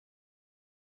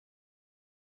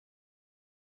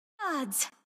Odds.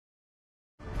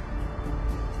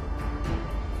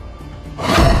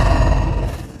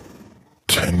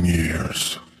 10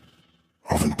 years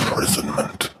of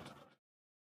imprisonment.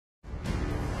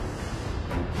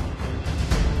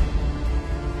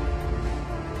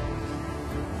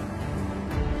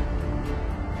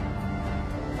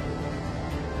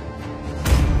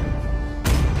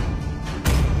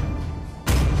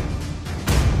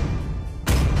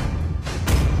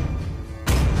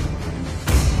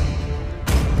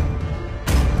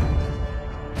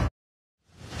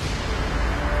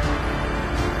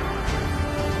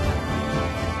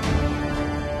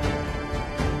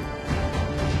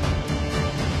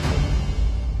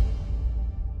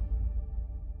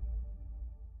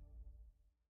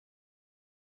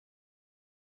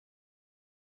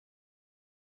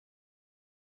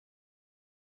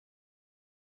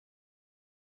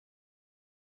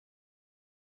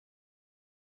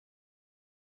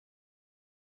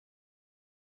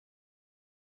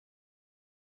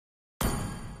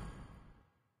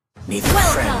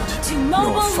 Welcome to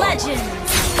Mobile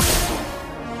Legends!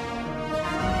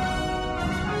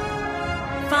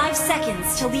 5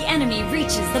 seconds till the enemy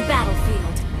reaches the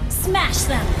battlefield. Smash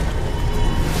them!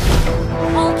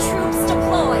 All troops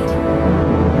deployed!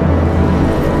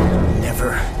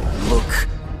 Never look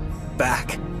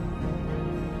back.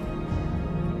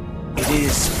 It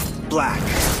is black,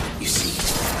 you see.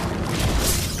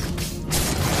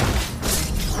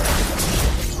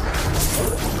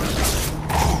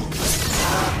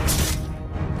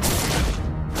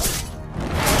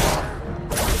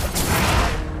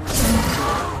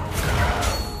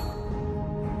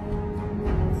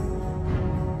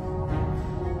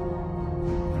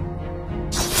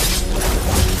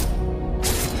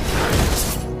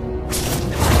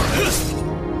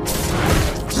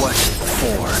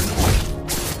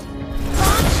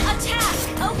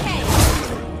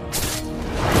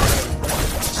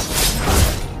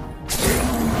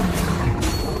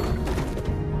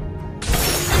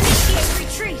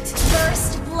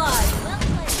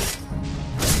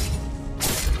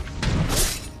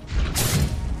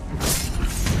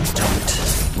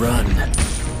 Run.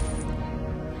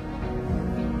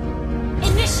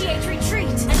 Initiate retreat.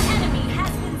 An enemy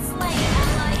has been slain.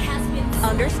 Ally has been slain.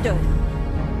 Understood.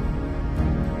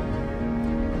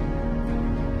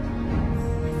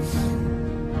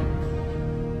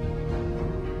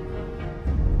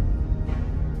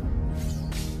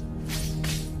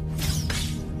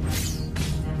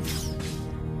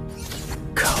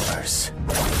 Colors.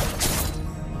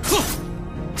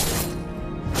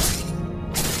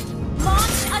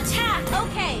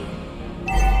 Okay.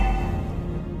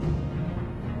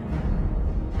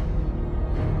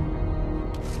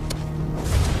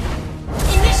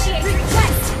 Initiate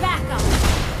request backup.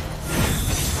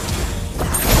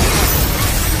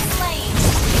 Slain.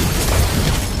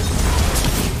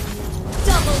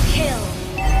 Double kill.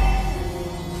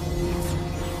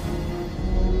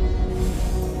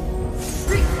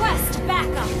 Request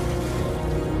backup.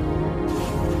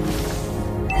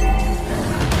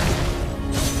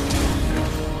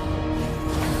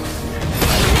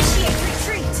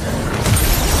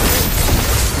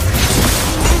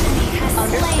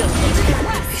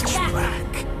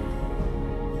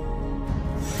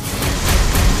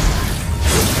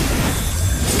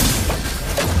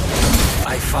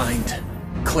 I find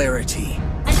clarity.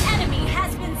 An enemy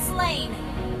has been slain.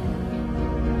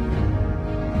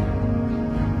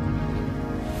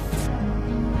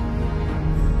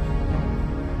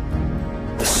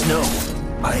 The snow,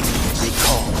 I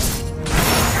recall.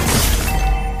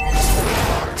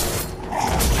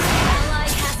 Ally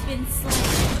has been slain.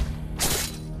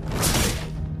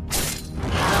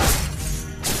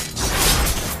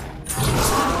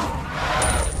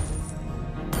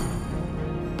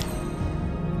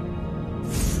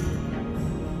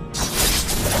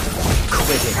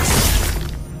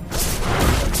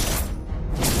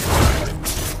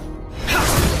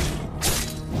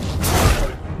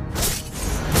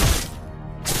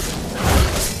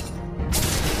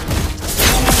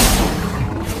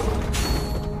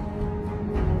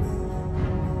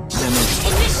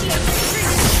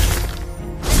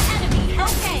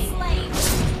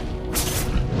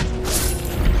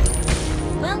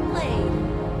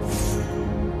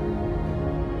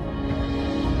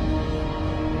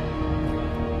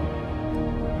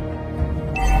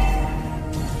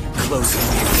 Closing in.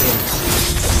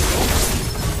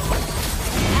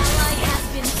 Ally has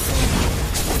been slain.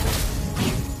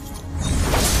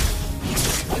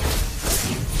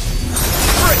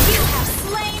 You have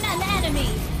slain an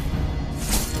enemy.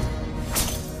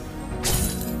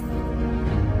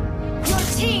 Your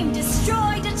team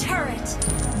destroyed a turret.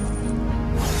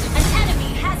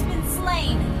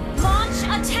 slain. Launch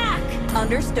attack.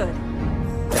 Understood.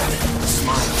 That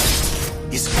smile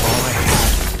is all I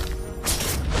have.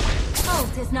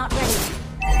 Ult is not ready.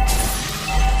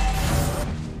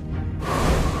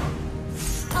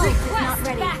 Ult is not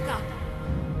ready. Backup.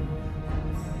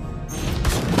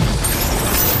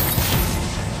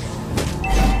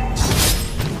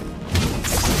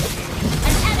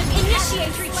 An enemy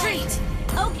initiate retreat.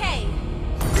 Okay.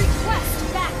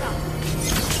 Request backup.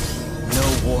 No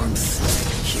warmth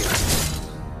here.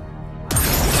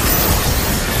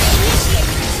 Initiate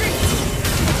retreat.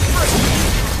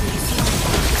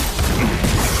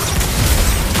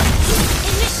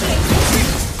 Initiate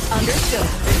retreat. Understood.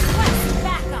 Request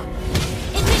backup.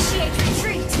 Initiate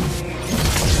retreat.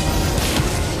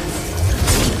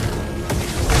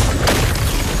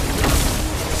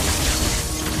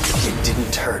 It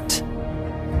didn't hurt.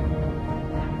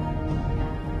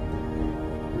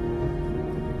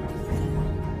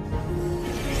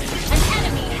 An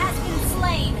enemy has been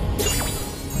slain.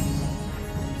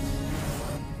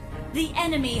 The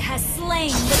enemy has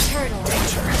slain the turtle.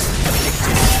 Danger.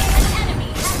 An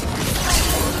enemy has been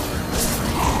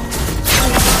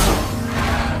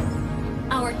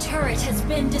slain. Our turret has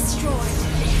been destroyed.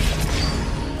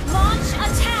 Launch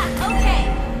attack. Okay.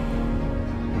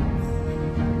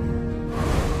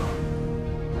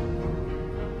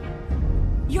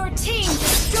 Your team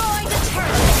destroyed the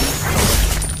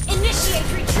turret. Initiate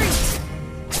retreat.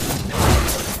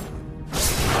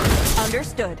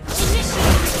 Understood.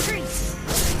 Initiate retreat.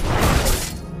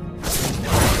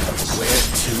 Where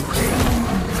to?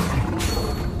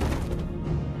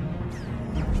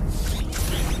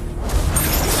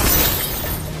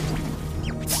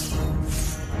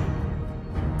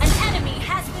 An enemy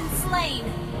has been slain.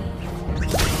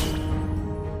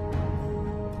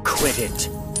 Quit it.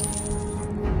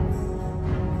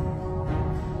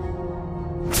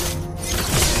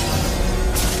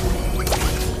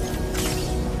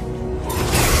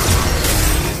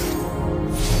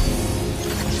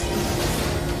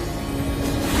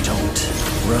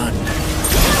 Don't run.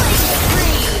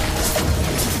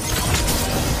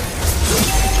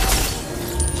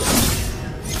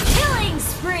 Killing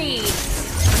spree.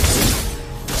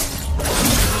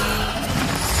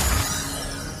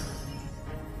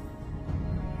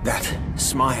 That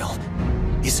smile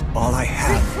is all I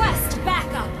have. Request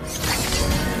backup.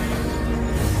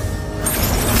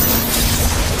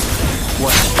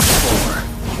 What for?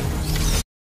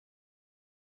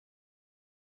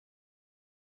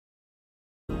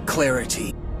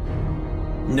 Clarity.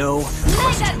 No Mega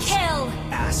questions kill.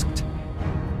 asked.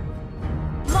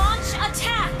 Launch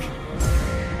attack.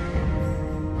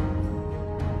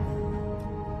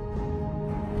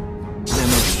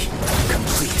 Memory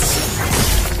completes.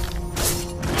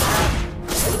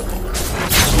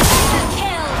 Mega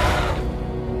kill.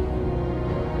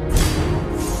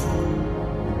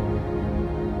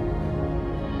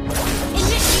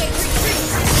 Initiate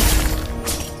retreat.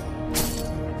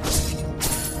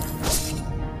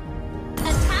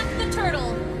 Attack the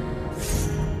turtle.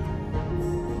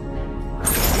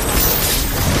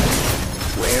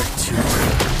 Where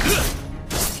to?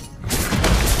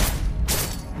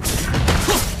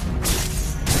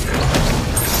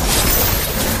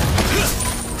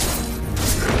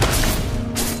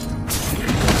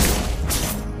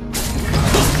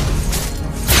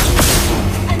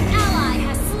 An ally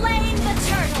has slain the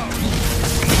turtle.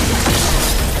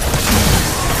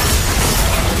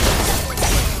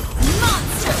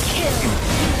 Monster kill.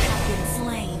 You have been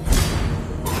slain.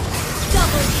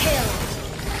 Double kill.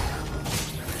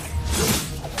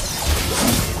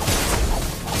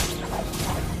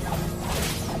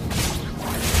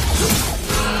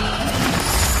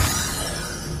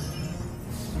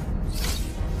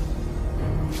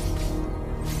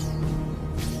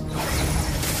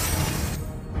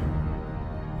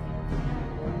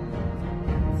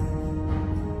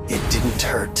 It didn't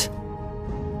hurt.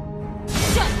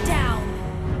 Shut down.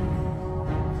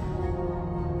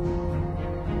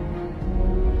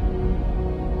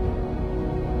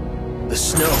 The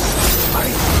snow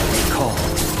I recall.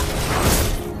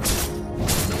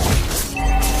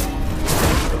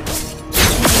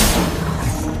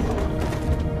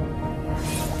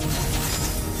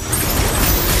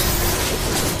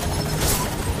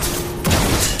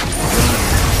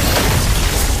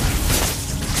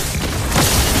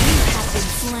 Have been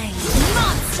slain.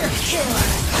 Monster kill.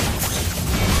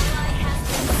 Ally has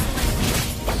been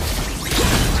slain.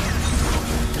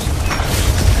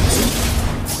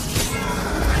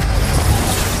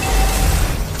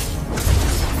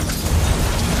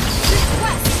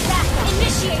 Request back.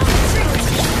 Initiate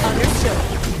retreat. Understood.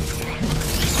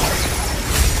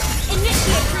 Initiate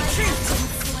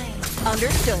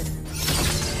Understood.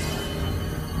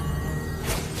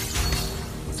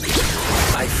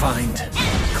 I find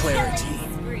clarity.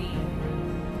 Spree.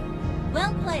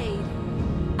 Well played.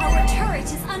 Our turret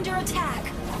is under attack.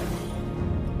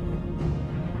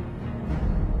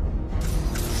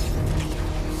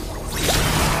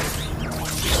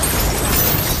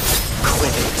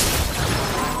 Quit it.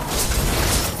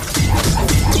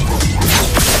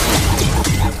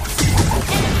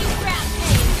 Enemy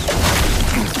rampage.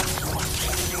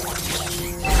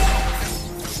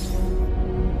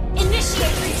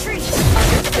 Initiate retreat.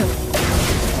 Understood.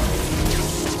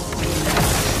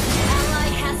 Ally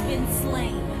has been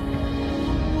slain.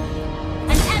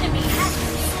 An enemy has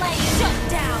been slain. Shut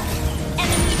down.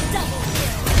 Enemy double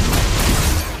kill.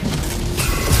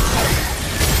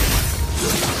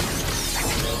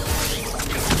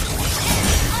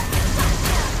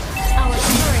 Our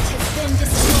turret has been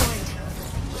destroyed.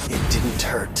 It didn't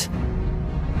hurt.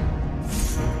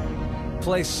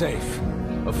 Play safe.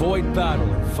 Avoid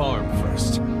battle and farm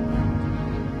first.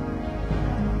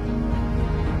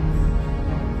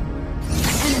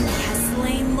 Enemy has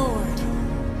slain Lord.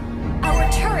 Our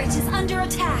turret is under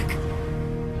attack.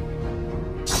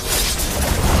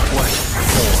 What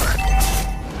for?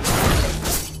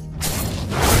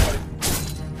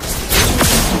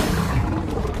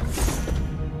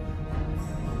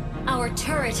 Our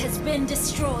turret has been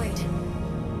destroyed.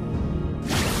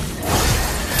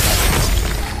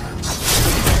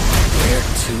 Where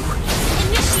to?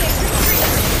 Initiate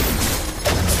retreat.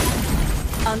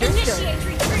 Understood. Initiate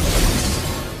retreat.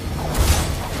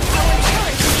 Our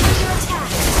turret is under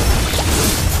attack.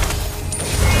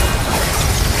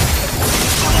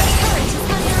 Our turret is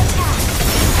under attack.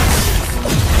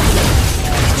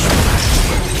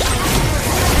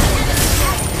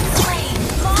 Slain.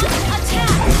 Launch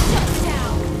attack. Shut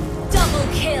down. Double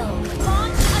kill.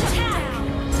 Launch attack.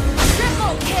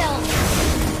 Triple kill.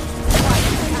 Launch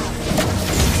attack.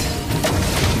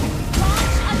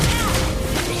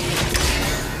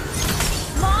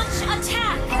 Launch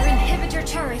attack! Our inhibitor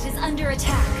turret is under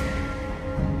attack.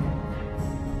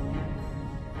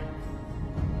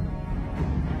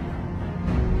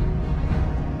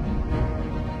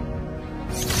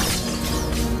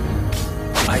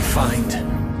 I find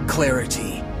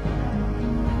clarity.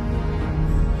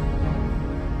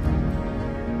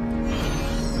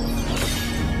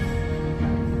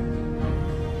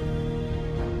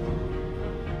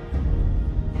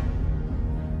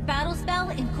 Battle spell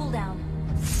in cooldown.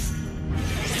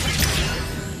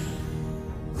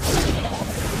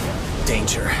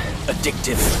 Danger.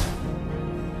 Addictive.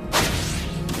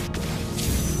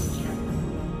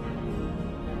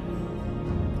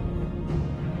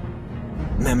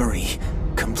 Memory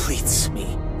completes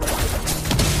me.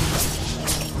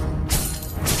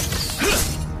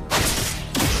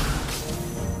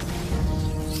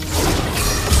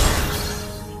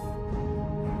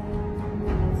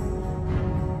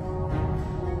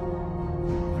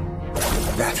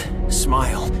 That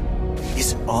smile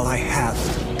is all I have.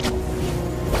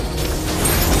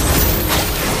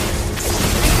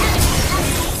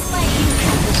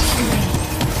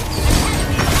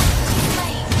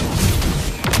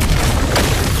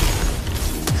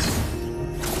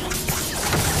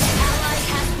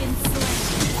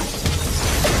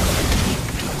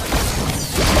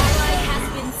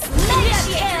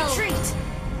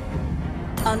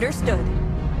 Understood.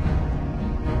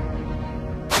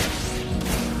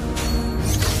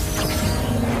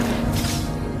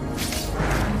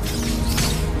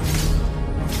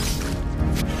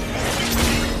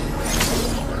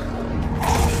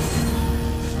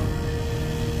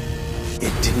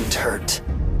 It didn't hurt.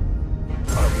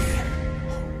 Are we?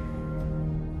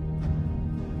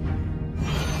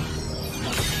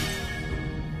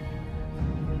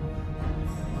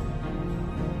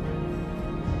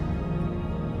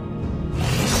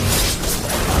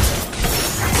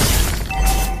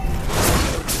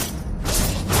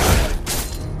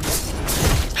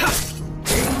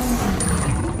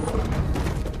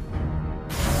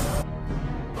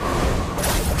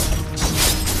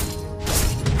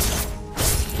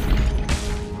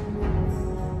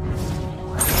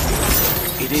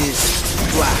 It is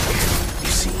black, you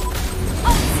see.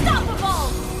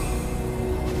 Unstoppable!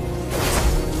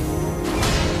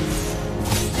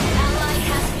 Ally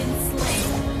has been slain.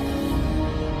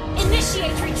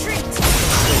 Initiate retreat!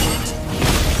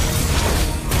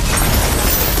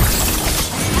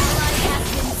 Ally has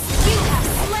been slain. You have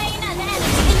slain an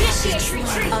enemy. Initiate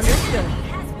retreat! Understood.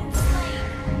 Has been slain.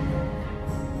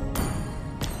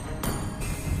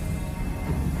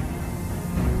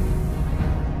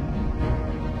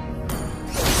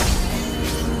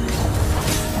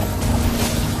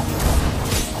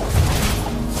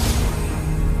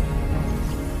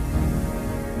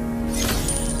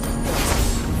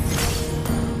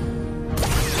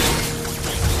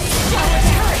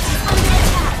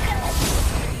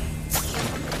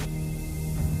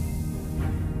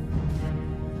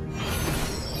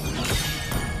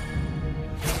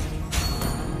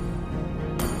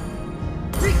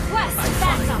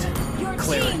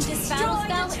 Clear team it. destroyed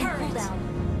a turret.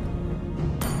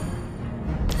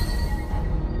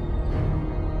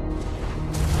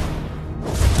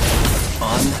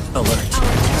 On alert.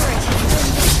 Our turret has been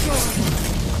destroyed.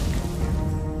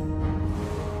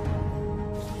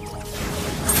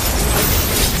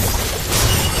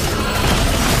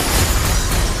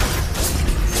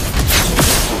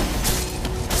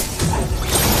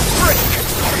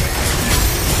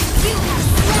 You have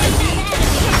slain an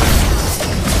enemy.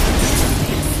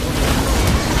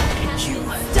 You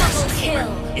Double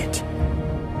kill. it.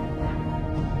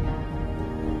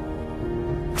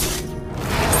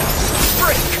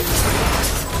 Break!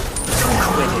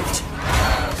 Quit it.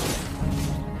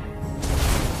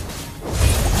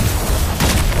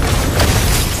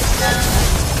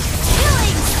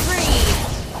 Killing spree.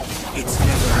 It's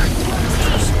never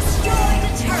Destroyed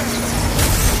a turret.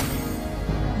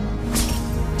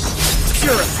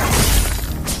 purified.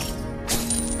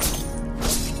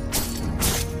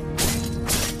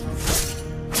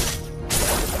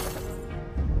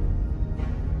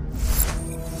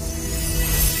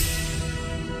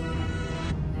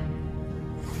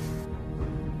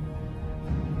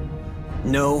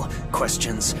 No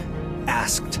questions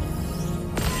asked.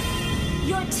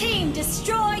 Your team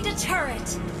destroyed a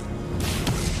turret.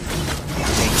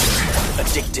 Danger.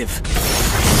 Addictive.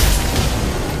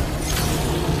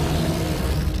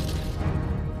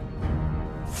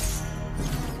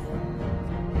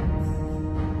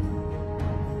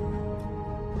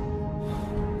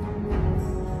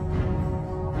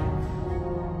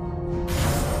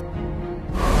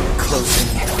 Closing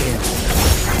in.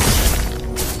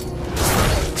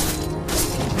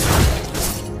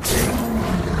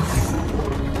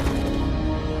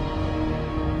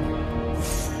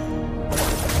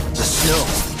 The snow,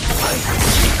 I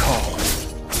recall.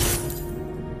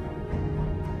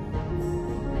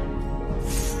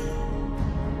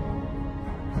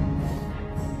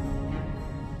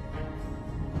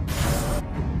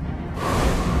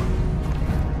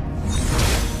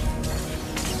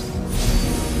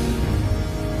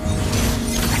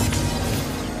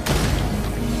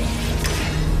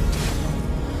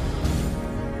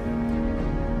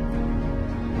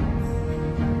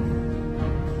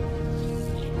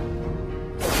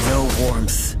 No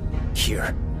warmth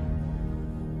here.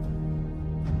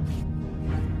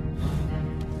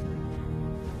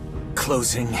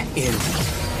 Closing in.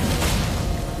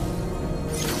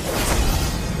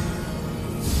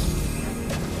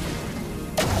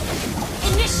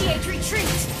 Initiate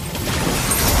retreat.